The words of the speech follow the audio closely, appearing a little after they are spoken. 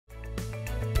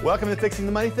Welcome to Fixing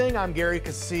the Money Thing. I'm Gary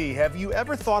Keesee. Have you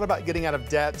ever thought about getting out of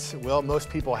debt? Well, most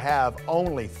people have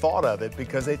only thought of it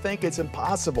because they think it's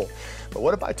impossible. But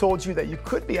what if I told you that you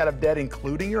could be out of debt,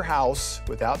 including your house,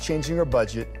 without changing your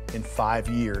budget in 5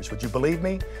 years? Would you believe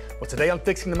me? Well, today on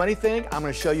Fixing the Money Thing, I'm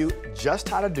going to show you just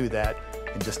how to do that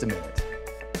in just a minute.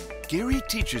 Gary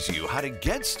teaches you how to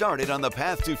get started on the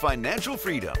path to financial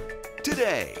freedom.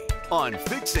 Today on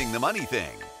Fixing the Money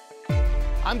Thing.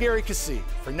 I'm Gary Keesee.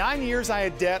 For 9 years, I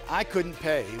had debt I couldn't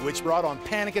pay, which brought on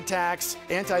panic attacks,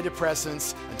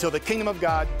 antidepressants, until the kingdom of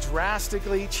God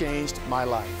drastically changed my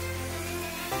life.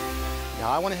 Now,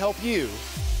 I want to help you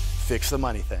fix the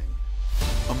money thing.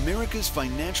 America's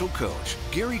financial coach,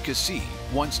 Gary Keesee,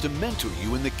 wants to mentor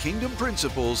you in the kingdom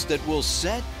principles that will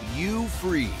set you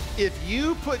free. If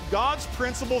you put God's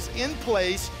principles in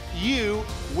place, you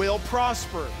will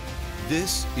prosper.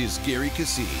 This is Gary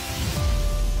Keesee.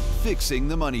 Fixing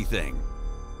the Money Thing.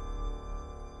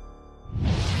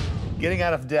 Getting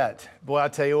out of debt. Boy, I'll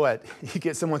tell you what, you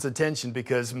get someone's attention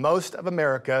because most of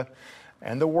America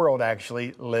and the world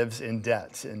actually lives in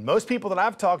debt. And most people that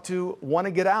I've talked to want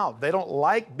to get out. They don't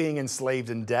like being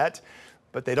enslaved in debt,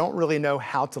 but they don't really know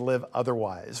how to live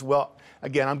otherwise. Well,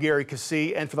 again, I'm Gary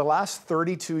Keesee, and for the last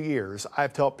 32 years,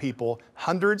 I've helped people,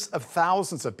 hundreds of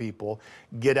thousands of people,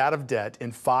 get out of debt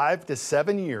in 5 to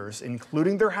 7 years,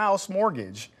 including their house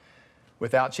mortgage,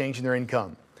 without changing their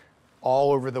income,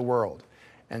 all over the world.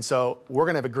 And so we're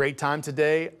gonna have a great time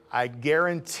today. I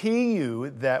guarantee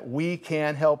you that we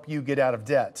can help you get out of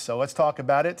debt. So let's talk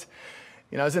about it.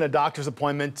 You know, I was in a doctor's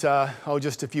appointment,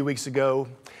 just a few weeks ago,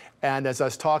 and as I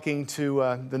was talking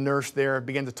to the nurse there, I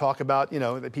began to talk about,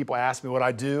 that people ask me what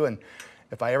I do, and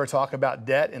if I ever talk about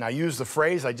debt, and I use the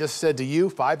phrase I just said to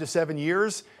you, 5 to 7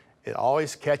 years, it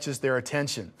always catches their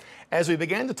attention. As we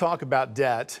began to talk about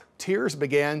debt, tears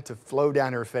began to flow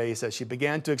down her face as she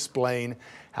began to explain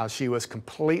how she was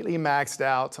completely maxed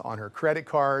out on her credit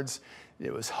cards.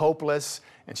 It was hopeless,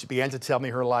 and she began to tell me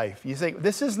her life. You think,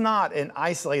 this is not an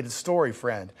isolated story,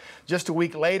 friend. Just a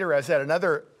week later, I was at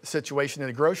another situation in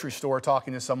a grocery store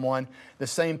talking to someone, the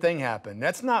same thing happened.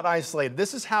 That's not isolated.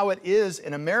 This is how it is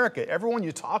in America. Everyone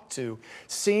you talk to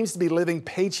seems to be living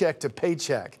paycheck to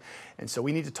paycheck. And so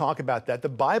we need to talk about that. The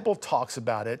Bible talks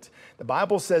about it. The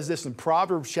Bible says this in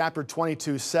Proverbs chapter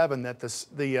 22:7, that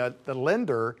the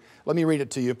lender, let me read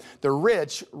it to you, the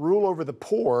rich rule over the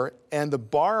poor, and the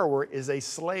borrower is a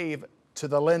slave to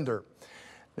the lender.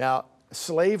 Now,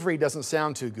 slavery doesn't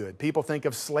sound too good. People think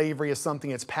of slavery as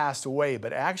something that's passed away,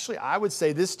 but actually I would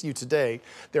say this to you today,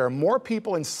 there are more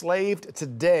people enslaved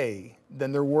today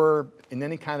than there were in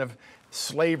any kind of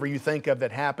slavery you think of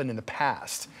that happened in the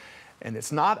past. And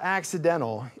it's not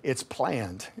accidental, it's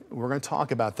planned. We're going to talk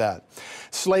about that.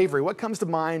 Slavery, what comes to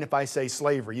mind if I say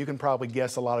slavery? You can probably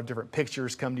guess a lot of different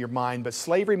pictures come to your mind, but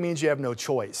slavery means you have no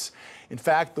choice. In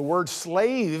fact, the word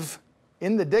slave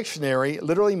in the dictionary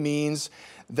literally means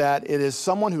that it is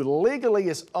someone who legally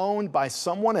is owned by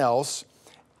someone else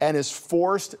and is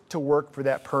forced to work for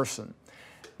that person.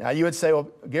 Now you would say, well,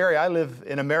 Gary, I live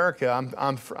in America,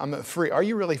 I'm free. Are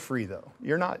you really free though?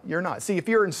 You're not. See, if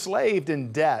you're enslaved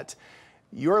in debt,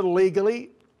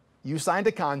 you signed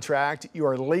a contract, you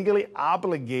are legally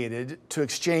obligated to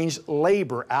exchange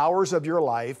labor, hours of your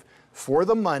life, for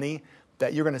the money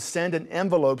that you're going to send in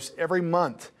envelopes every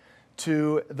month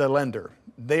to the lender.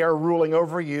 They are ruling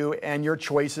over you and your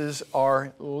choices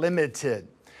are limited.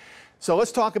 So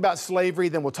let's talk about slavery,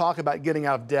 then we'll talk about getting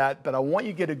out of debt, but I want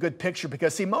you to get a good picture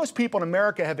because, see, most people in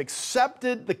America have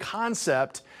accepted the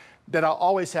concept that I'll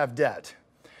always have debt.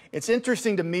 It's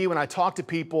interesting to me when I talk to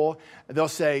people, they'll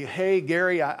say, hey,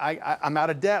 Gary, I'm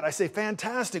out of debt. I say,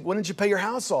 fantastic, when did you pay your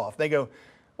house off? They go,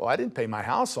 well, I didn't pay my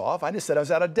house off. I just said I was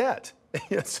out of debt.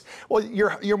 Well,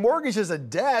 your mortgage is a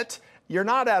debt. You're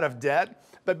not out of debt,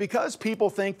 but because people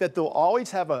think that they'll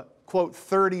always have a quote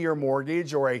 30-year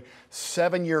mortgage or a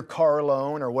 7-year car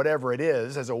loan or whatever it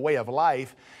is as a way of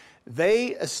life,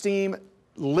 they esteem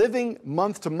living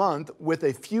month to month with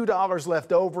a few dollars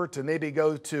left over to maybe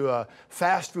go to a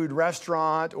fast food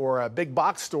restaurant or a big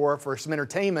box store for some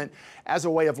entertainment as a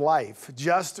way of life,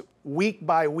 just week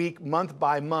by week, month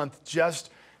by month, just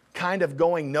kind of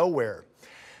going nowhere.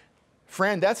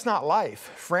 Friend, that's not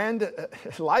life. Friend,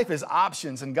 life is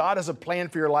options, and God has a plan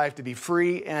for your life to be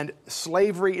free, and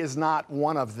slavery is not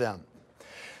one of them.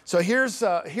 So here's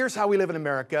how we live in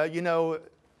America. You know,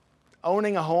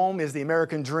 owning a home is the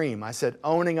American dream. I said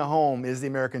owning a home is the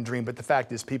American dream, but the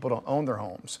fact is people don't own their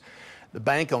homes. The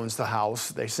bank owns the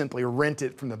house. They simply rent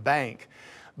it from the bank.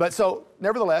 But so,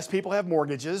 nevertheless, people have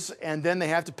mortgages, and then they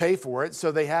have to pay for it.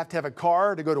 So they have to have a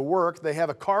car to go to work. They have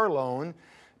a car loan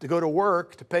to go to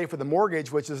work to pay for the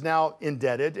mortgage, which is now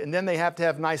indebted. And then they have to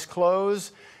have nice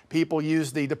clothes. People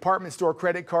use the department store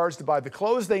credit cards to buy the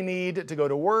clothes they need to go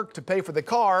to work, to pay for the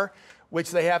car,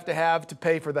 which they have to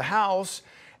pay for the house.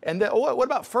 And then, what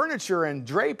about furniture and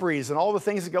draperies and all the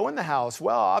things that go in the house?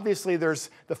 Well, obviously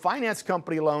there's the finance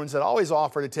company loans that always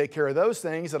offer to take care of those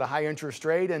things at a high interest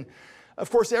rate. And of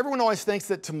course, everyone always thinks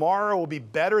that tomorrow will be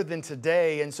better than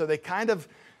today. And so they kind of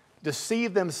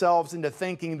deceive themselves into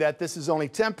thinking that this is only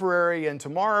temporary and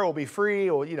tomorrow will be free,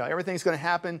 or everything's going to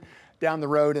happen down the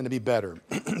road and it'll be better.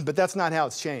 But that's not how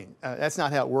it's changed. That's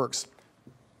not how it works.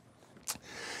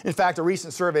 In fact, a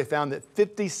recent survey found that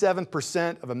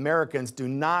 57% of Americans do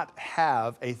not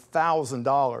have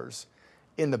 $1,000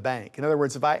 in the bank. In other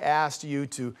words, if I asked you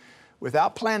to,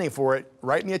 without planning for it,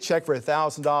 write me a check for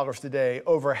 $1,000 today,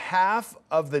 over half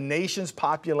of the nation's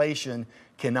population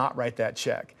cannot write that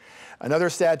check. Another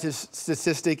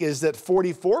statistic is that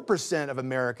 44% of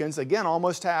Americans, again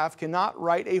almost half, cannot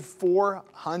write a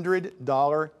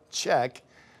 $400 check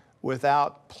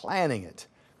without planning it.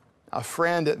 A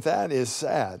friend, that is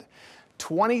sad.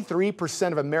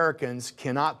 23% of Americans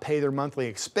cannot pay their monthly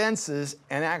expenses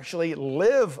and actually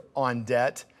live on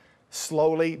debt,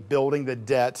 slowly building the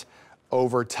debt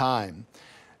over time.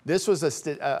 This was a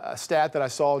stat that I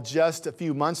saw just a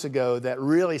few months ago that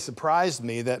really surprised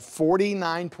me, that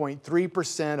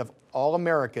 49.3% of all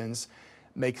Americans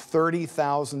make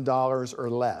 $30,000 or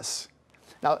less.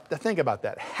 Now, think about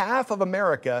that. Half of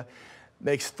America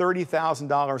makes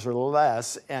 $30,000 or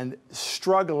less and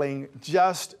struggling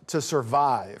just to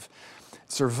survive.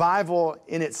 Survival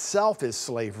in itself is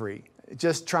slavery,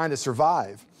 just trying to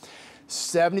survive.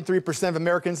 73% of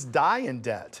Americans die in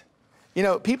debt.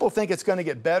 People think it's going to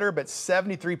get better, but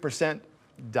 73%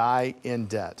 die in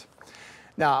debt.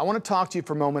 Now, I want to talk to you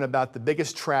for a moment about the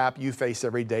biggest trap you face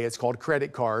every day. It's called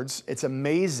credit cards. It's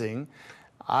amazing.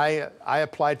 I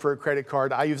applied for a credit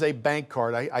card. I use a bank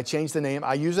card. I changed the name.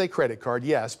 I use a credit card,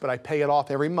 yes, but I pay it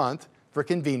off every month for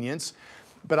convenience.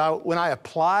 But when I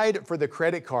applied for the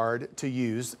credit card to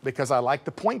use, because I like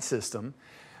the point system,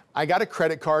 I got a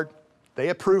credit card. They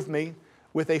approved me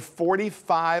with a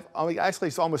actually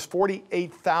it's almost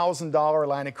 $48,000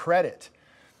 line of credit.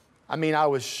 I mean, I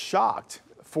was shocked.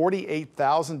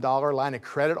 $48,000 line of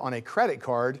credit on a credit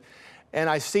card. And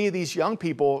I see these young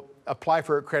people apply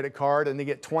for a credit card and they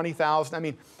get $20,000. I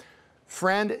mean,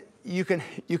 friend, you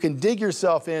can dig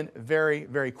yourself in very,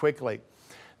 very quickly.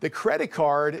 The credit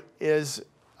card is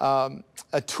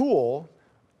a tool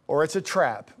or it's a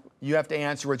trap. You have to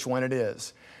answer which one it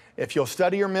is. If you'll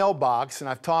study your mailbox, and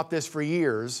I've taught this for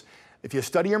years, if you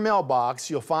study your mailbox,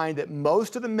 you'll find that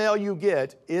most of the mail you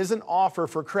get is an offer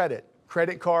for credit.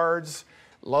 Credit cards,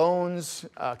 loans,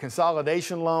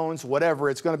 consolidation loans, whatever.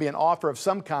 It's going to be an offer of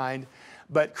some kind.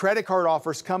 But credit card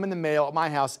offers come in the mail at my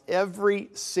house every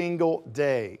single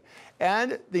day.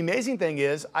 And the amazing thing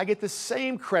is, I get the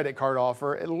same credit card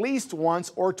offer at least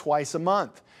once or twice a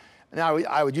month. Now,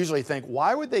 I would usually think,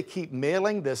 why would they keep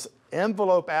mailing this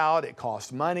envelope out? It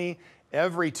costs money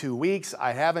every 2 weeks.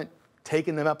 I haven't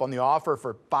taken them up on the offer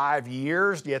for 5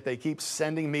 years, yet they keep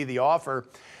sending me the offer.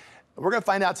 We're going to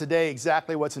find out today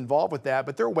exactly what's involved with that,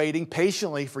 but they're waiting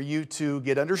patiently for you to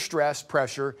get under stress,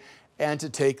 pressure, and to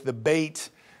take the bait,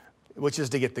 which is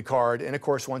to get the card. And of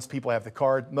course, once people have the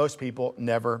card, most people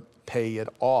never pay it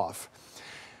off.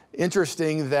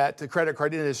 Interesting that the credit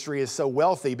card industry is so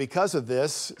wealthy because of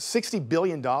this. $60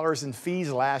 billion in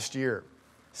fees last year.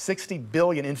 $60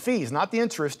 billion in fees, not the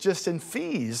interest, just in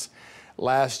fees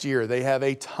last year. They have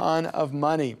a ton of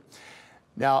money.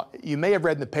 Now, you may have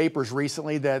read in the papers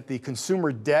recently that the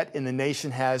consumer debt in the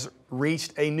nation has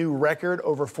reached a new record,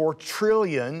 over $4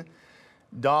 trillion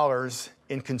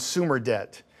in consumer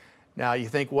debt. Now, you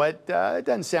think, what? It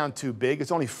doesn't sound too big.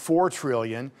 It's only $4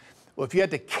 trillion. Well, if you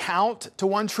had to count to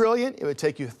 1 trillion, it would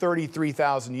take you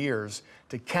 33,000 years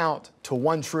to count to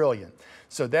 1 trillion.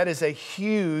 So that is a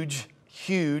huge,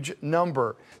 huge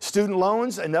number. Student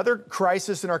loans, another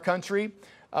crisis in our country.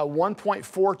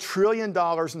 $1.4 trillion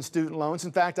in student loans.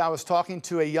 In fact, I was talking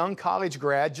to a young college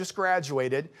grad, just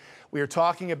graduated. We were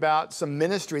talking about some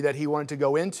ministry that he wanted to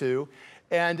go into.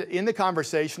 And in the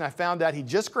conversation, I found out he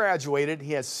just graduated.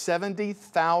 He has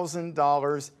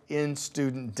 $70,000 in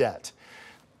student debt.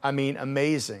 I mean,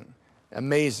 amazing,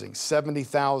 amazing,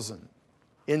 $70,000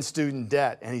 in student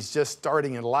debt, and he's just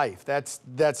starting in life.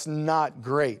 That's not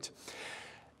great.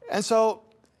 And so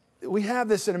we have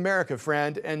this in America,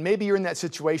 friend, and maybe you're in that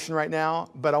situation right now,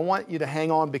 but I want you to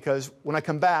hang on, because when I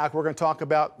come back, we're going to talk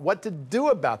about what to do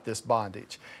about this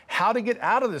bondage, how to get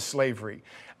out of this slavery.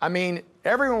 I mean,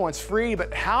 everyone wants free,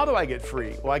 but how do I get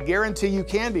free? Well, I guarantee you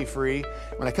can be free.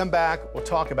 When I come back, we'll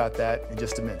talk about that in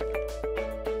just a minute.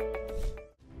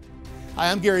 Hi,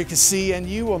 I'm Gary Keesee, and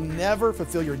you will never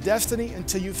fulfill your destiny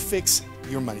until you fix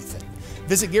your money thing.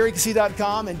 Visit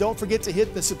GaryKeesee.com, and don't forget to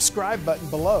hit the subscribe button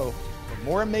below for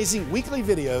more amazing weekly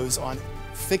videos on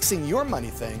fixing your money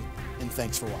thing, and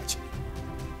thanks for watching.